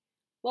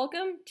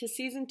Welcome to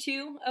Season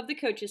 2 of the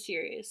Coaches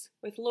Series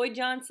with Lloyd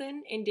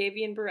Johnson and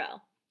Davian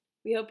Burrell.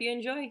 We hope you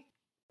enjoy.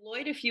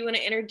 Lloyd, if you want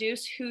to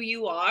introduce who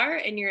you are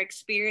and your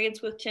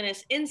experience with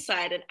tennis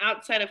inside and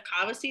outside of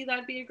Cobbossee,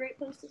 that'd be a great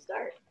place to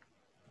start.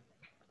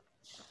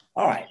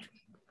 All right.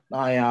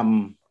 I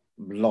am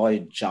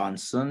Lloyd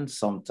Johnson,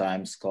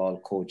 sometimes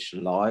called Coach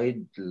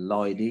Lloyd,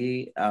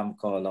 Lloydie. I'm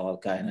called all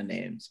kind of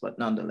names, but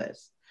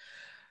nonetheless.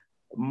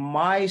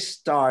 My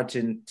start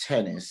in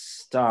tennis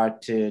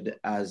started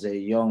as a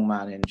young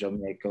man in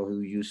Jamaica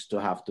who used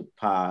to have to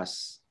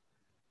pass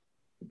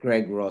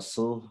Greg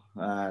Russell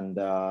and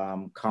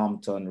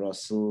Compton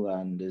Russell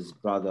and his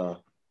brother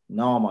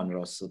Norman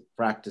Russell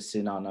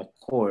practicing on a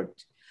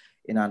court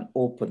in an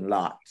open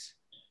lot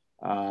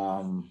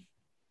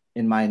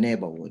in my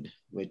neighborhood,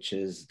 which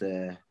is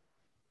in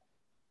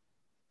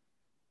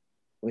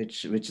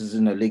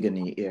the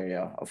Ligony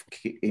area of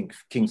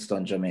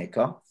Kingston,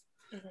 Jamaica.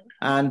 Mm-hmm.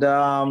 And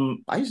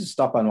I used to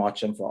stop and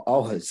watch them for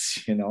hours,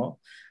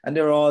 and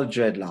they were all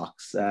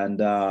dreadlocks.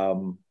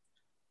 And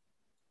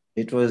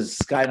it was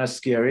kind of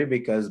scary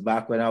because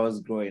back when I was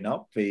growing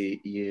up,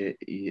 there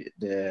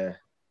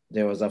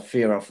was a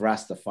fear of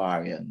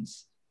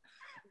Rastafarians.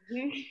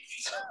 Mm-hmm.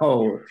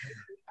 So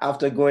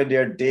after going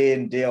there day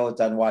in, day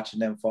out and watching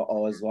them for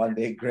hours, one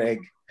day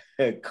Greg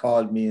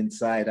called me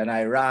inside and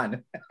I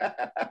ran.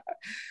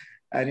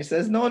 And he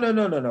says, no,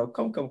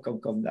 come.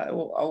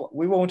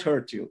 We won't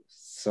hurt you.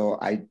 So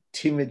I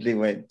timidly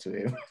went to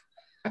him.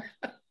 And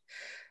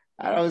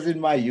I was in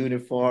my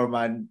uniform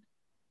and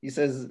he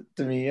says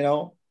to me,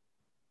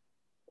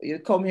 you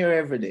come here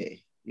every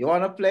day. You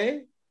want to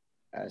play?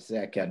 I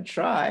say, I can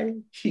try.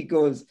 He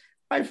goes,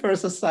 my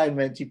first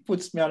assignment, he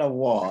puts me on a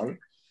wall,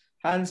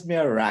 hands me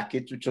a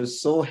racket, which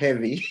was so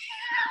heavy.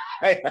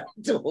 I had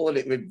to hold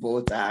it with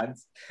both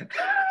hands.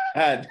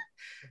 And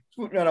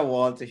put me on a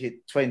wall to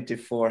hit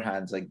 24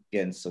 hands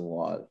against the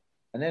wall.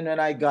 And then when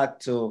I got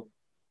to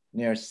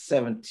near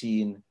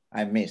 17,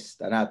 I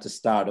missed and I had to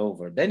start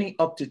over. Then he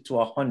upped it to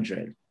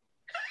 100.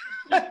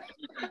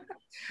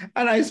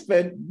 And I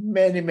spent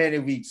many, many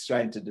weeks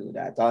trying to do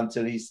that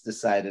until he's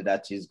decided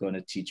that he's going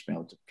to teach me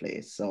how to play.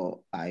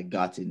 So I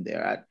got in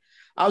there. And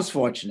I was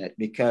fortunate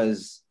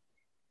because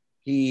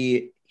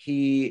he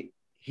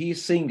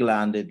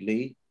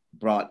single-handedly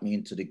brought me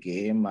into the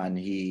game and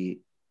he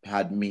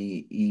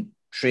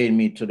trained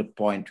me to the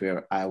point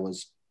where I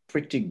was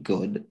pretty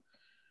good.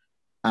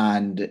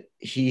 And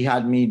he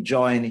had me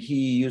join,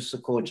 he used to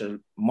coach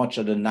much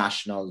of the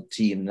national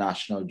team,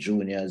 national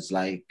juniors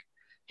like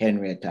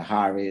Henrietta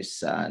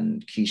Harris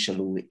and Keisha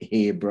Lou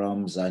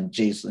Abrams and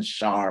Jason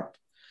Sharp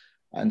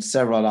and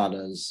several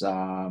others,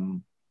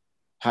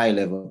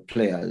 high-level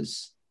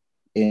players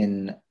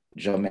in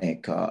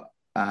Jamaica.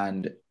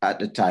 And at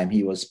the time,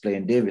 he was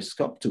playing Davis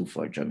Cup too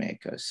for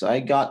Jamaica. So I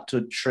got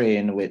to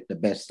train with the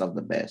best of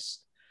the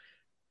best.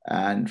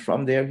 And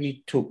from there,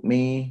 he took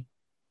me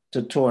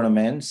to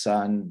tournaments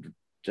and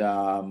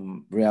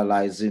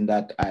realizing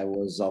that I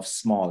was of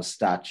small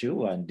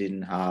stature and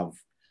didn't have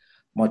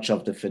much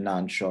of the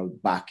financial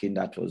backing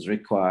that was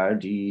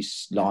required, he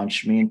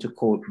launched me into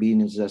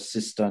being his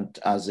assistant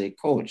as a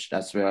coach.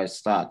 That's where I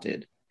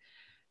started.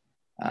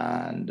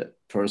 And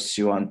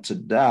pursuant to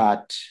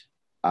that,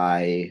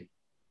 I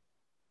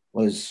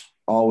was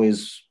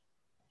always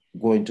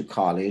going to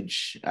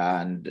college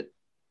and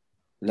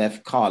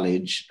left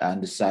college and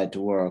decided to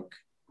work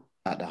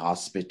at the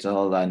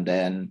hospital. And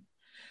then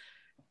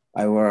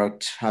I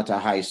worked at a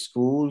high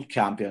school,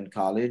 Campion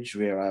College,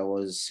 where I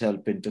was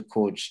helping to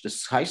coach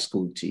this high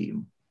school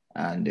team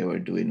and they were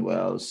doing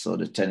well. So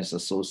the Tennis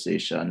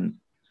Association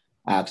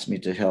asked me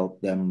to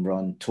help them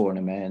run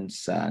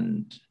tournaments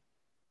and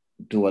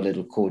do a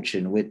little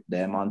coaching with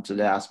them until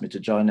they asked me to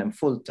join them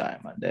full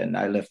time. And then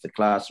I left the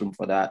classroom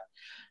for that,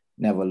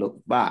 never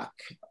looked back.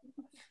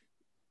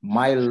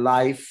 My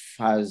life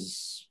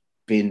has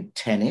been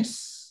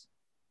tennis.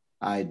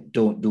 I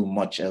don't do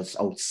much else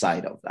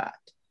outside of that.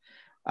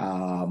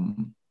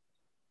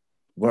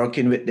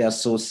 Working with the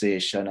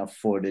association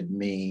afforded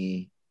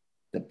me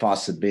the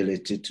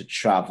possibility to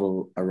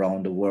travel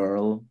around the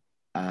world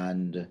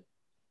and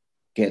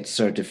get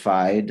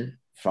certified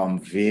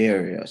from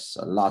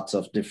lots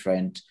of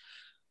different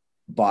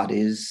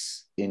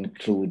bodies,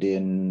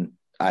 including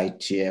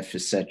ITF,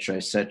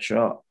 et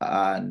cetera,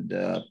 and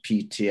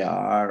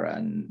PTR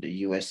and the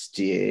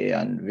USTA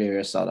and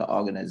various other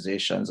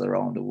organizations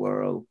around the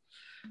world.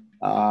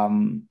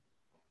 And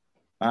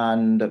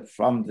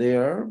from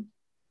there,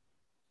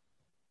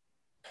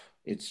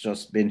 it's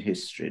just been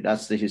history.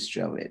 That's the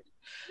history of it.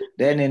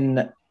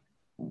 Then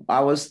I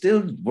was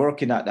still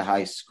working at the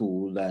high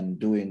school and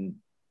doing,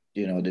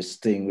 this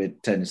thing with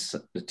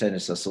the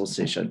Tennis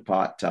Association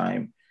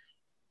part-time.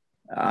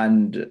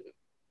 And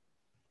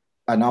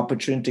an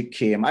opportunity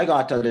came. I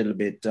got a little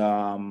bit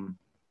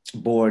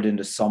bored in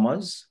the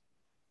summers.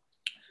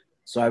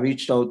 So I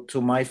reached out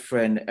to my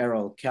friend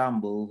Errol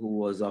Campbell, who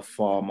was a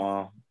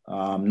former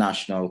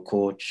national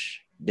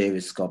coach,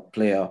 Davis Cup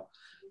player.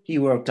 He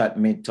worked at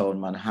Midtown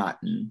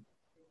Manhattan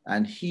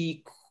and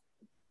he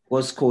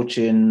was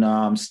coaching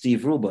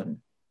Steve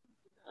Rubin.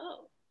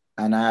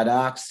 And I had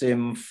asked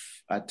him,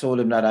 I told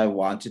him that I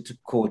wanted to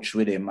coach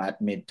with him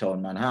at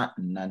Midtown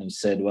Manhattan. And he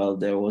said, well,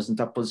 there wasn't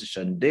a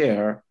position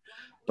there,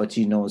 but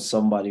he knows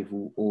somebody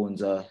who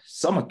owns a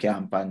summer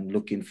camp and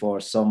looking for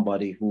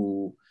somebody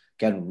who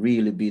can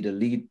really be the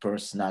lead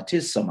person at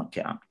his summer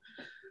camp.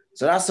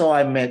 So that's how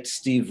I met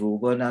Steve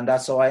Rubin, and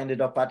that's how I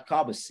ended up at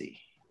Cobbossee.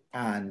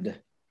 And,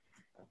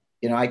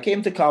 you know, I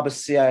came to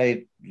Cobbossee,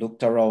 I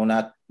looked around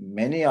at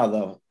many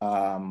other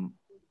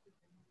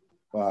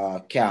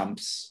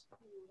camps,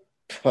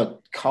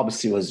 but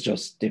Cobbossee was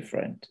just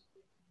different.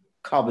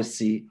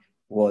 Cobbossee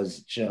was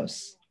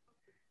just,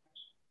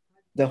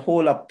 the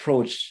whole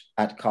approach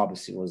at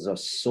Cobbossee was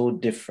just so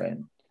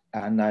different.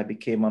 And I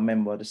became a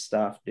member of the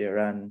staff there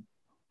and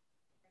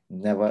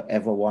never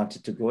ever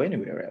wanted to go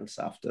anywhere else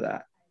after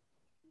that.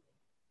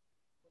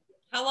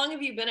 How long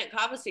have you been at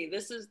Cobbossee?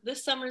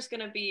 This summer's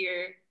gonna be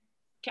your,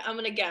 I'm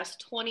gonna guess,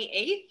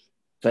 28th?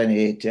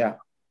 28, yeah.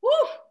 Woo!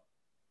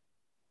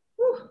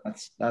 Woo.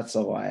 That's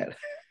a while.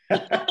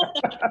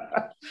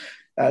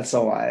 That's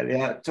a while,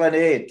 yeah.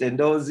 28. In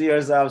those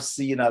years, I've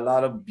seen a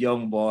lot of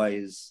young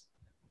boys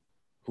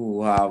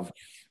who have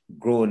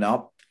grown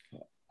up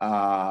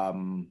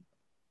and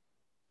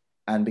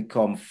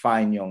become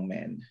fine young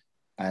men.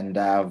 And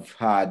I've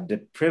had the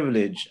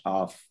privilege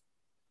of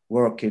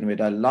working with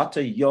a lot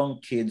of young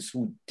kids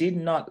who did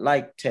not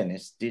like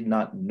tennis, did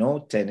not know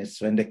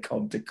tennis when they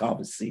come to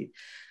Cobbossee.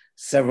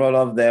 Several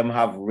of them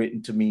have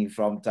written to me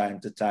from time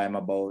to time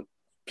about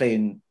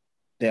playing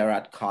there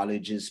at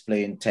colleges,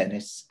 playing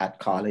tennis at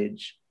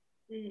college.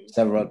 Mm-hmm.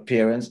 Several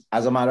parents.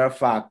 As a matter of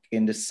fact,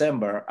 in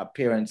December, a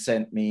parent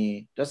sent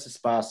me, just this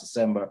past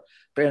December, a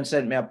parent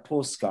sent me a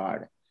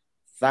postcard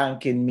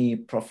thanking me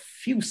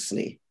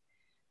profusely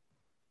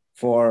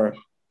for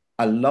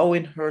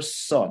allowing her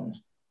son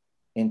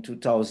in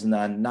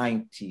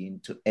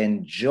 2019 to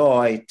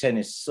enjoy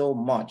tennis so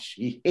much.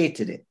 He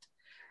hated it.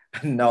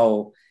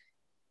 Now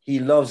he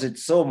loves it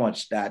so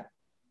much that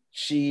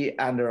she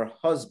and her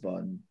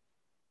husband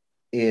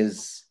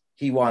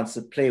he wants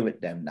to play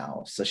with them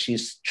now. So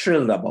she's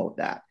thrilled about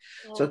that.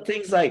 Oh. So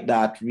things like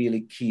that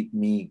really keep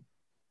me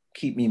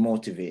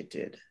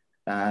motivated.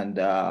 And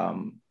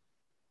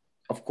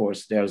of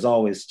course, there's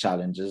always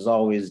challenges,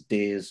 always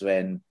days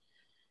when,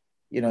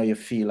 you know, you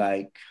feel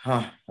like,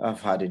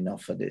 I've had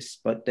enough of this.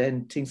 But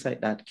then things like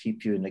that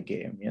keep you in the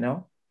game, you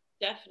know?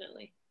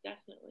 Definitely.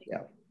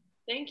 Yeah.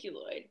 Thank you,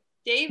 Lloyd.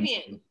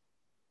 Davian,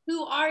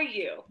 who are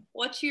you?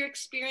 What's your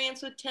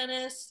experience with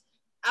tennis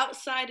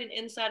outside and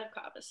inside of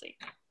Cobbossee?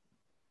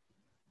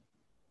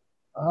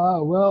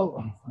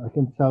 Well, I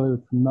can tell you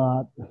it's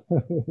not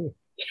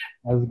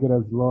as good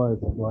as Lloyd,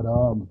 but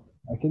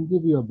I can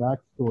give you a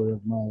backstory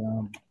of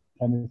my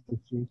tennis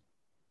history.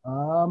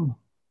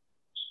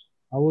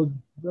 I was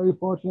very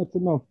fortunate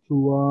enough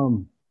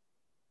to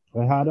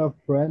I had a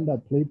friend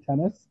that played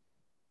tennis,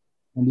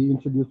 and he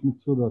introduced me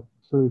to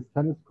his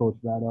tennis coach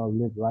that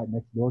lived right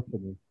next door to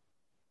me.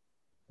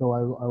 So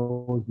I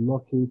was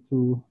lucky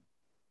to,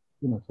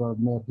 you know, so I've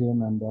met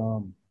him, and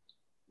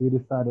he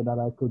decided that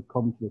I could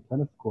come to the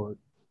tennis court,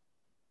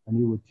 and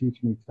he would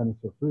teach me tennis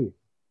for free.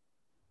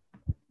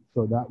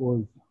 So that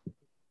was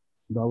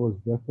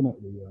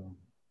definitely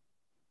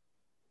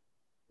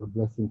a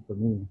blessing for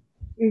me.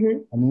 Mm-hmm.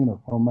 And you know,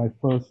 from my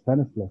first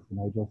tennis lesson,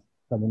 I just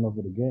fell in love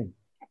with the game,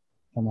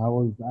 and I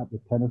was at the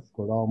tennis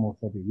court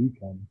almost every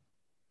weekend,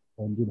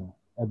 and you know,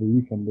 every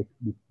weekend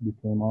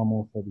became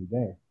almost every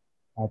day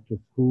after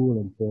school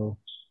until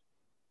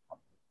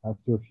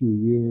after a few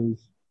years,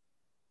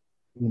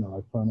 you know,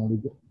 I finally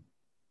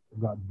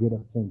got good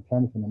at playing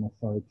tennis, and then I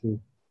started to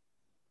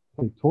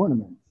play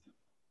tournaments.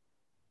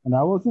 And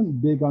I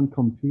wasn't big on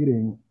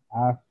competing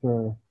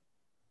after,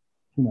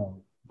 you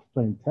know,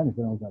 playing tennis.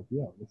 And I was like,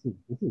 yo, this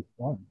is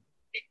fun.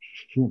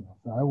 You know,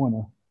 so I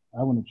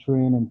wanna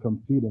train and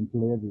compete and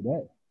play every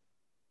day.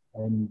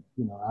 And,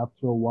 you know,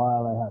 after a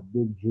while I had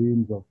big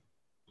dreams of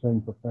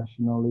playing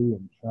professionally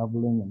and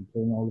traveling and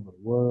playing all over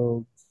the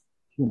world,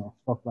 you know,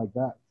 stuff like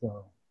that.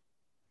 So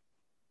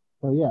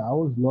yeah, I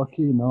was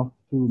lucky enough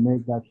to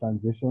make that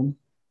transition.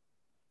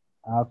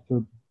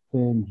 After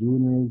playing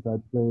juniors,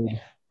 I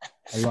played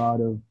a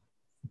lot of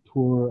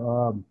tour,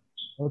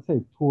 I would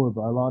say tour,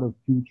 but a lot of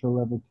future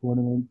level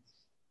tournaments.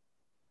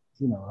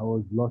 You know, I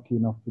was lucky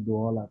enough to do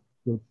all that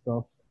good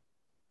stuff.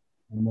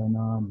 And then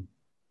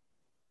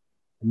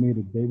I made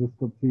a Davis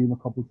Cup team a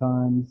couple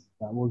times.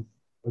 That was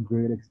a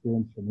great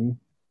experience for me,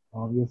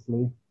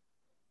 obviously.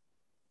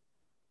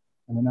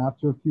 And then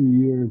after a few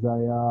years,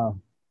 I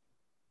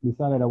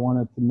decided I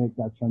wanted to make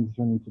that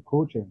transition into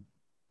coaching.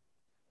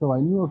 So I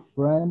knew a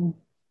friend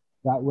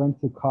that went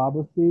to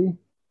Cobbossee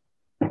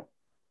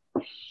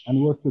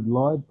and worked with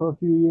Lloyd for a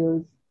few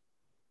years.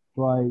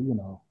 So I, you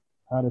know,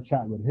 had a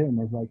chat with him.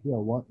 I was like, yo,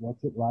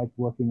 what's it like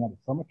working at a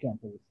summer camp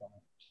every summer?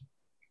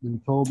 He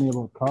told me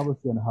about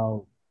Cobbossee and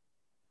how,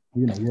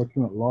 you know,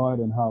 working with Lloyd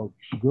and how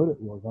good it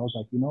was. I was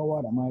like, you know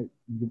what, I might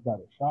give that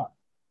a shot.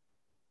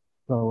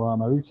 So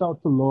I reached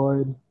out to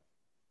Lloyd,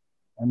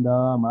 and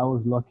I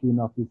was lucky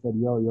enough. He said,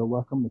 yo, you're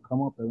welcome to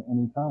come up at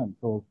any time.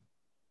 So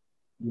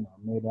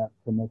made that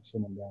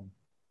connection. And then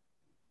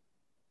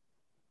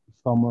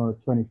summer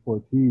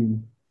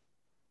 2014,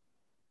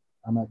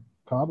 I'm at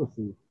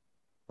Cobbossee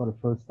for the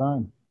first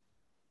time.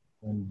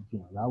 And,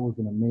 that was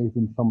an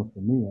amazing summer for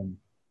me. And,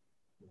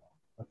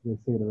 as they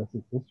say, the rest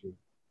is history.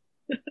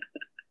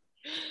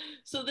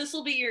 So this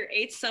will be your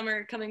 8th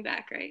summer coming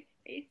back, right?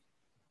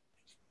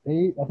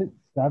 8th? I think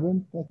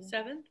 7th.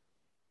 7th?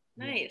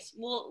 Nice.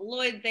 Well,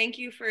 Lloyd, thank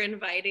you for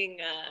inviting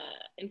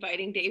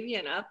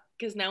Davian up,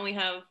 because now we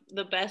have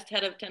the best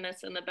head of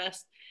tennis and the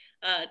best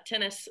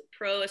tennis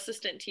pro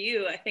assistant to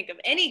you, I think, of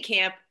any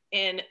camp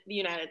in the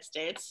United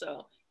States.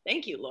 So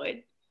thank you,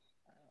 Lloyd.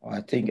 Well,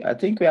 I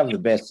think we have the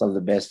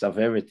best of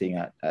everything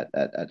at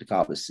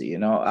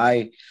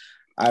Cobbossee.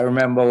 I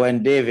remember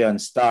when Davian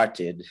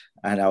started,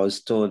 and I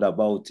was told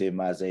about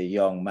him as a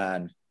young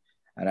man,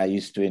 and I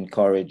used to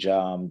encourage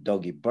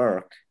Dougie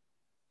Burke,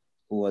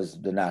 who was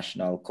the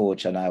national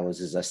coach, and I was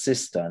his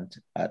assistant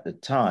at the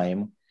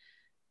time,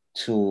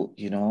 to,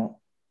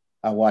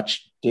 I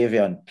watched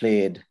Davian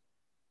played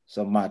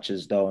some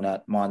matches down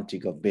at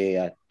Montego Bay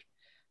at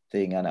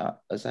thing, and I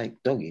was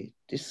like, Dougie,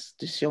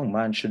 this young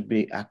man should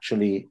be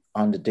actually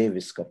on the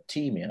Davis Cup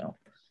team, you know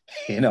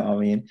what I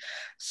mean?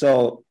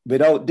 So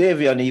without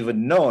Davian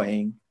even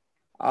knowing,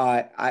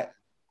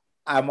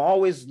 I'm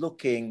always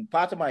looking,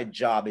 part of my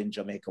job in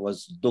Jamaica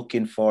was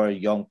looking for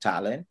young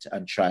talent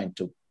and trying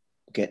to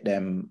get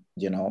them,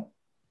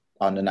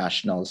 on the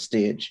national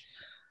stage.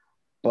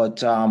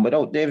 But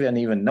without Davian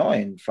even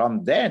knowing,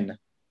 from then,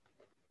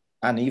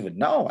 and even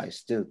now, I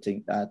still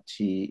think that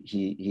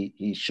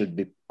he should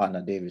be on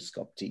a Davis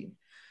Cup team.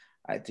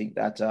 I think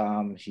that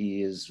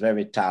he is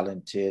very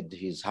talented.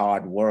 He's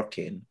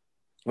hardworking,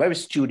 very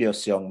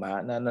studious young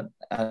man,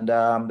 and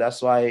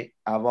that's why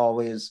I've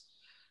always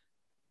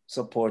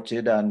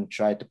supported and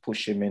tried to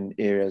push him in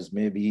areas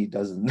maybe he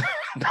does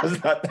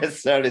not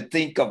necessarily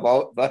think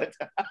about, but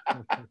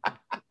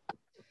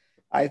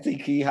I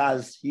think he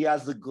has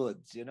the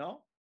goods,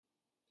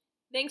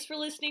 Thanks for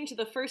listening to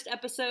the first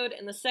episode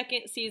in the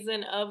 2nd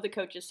season of the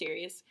Coaches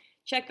Series.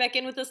 Check back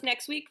in with us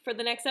next week for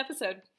the next episode.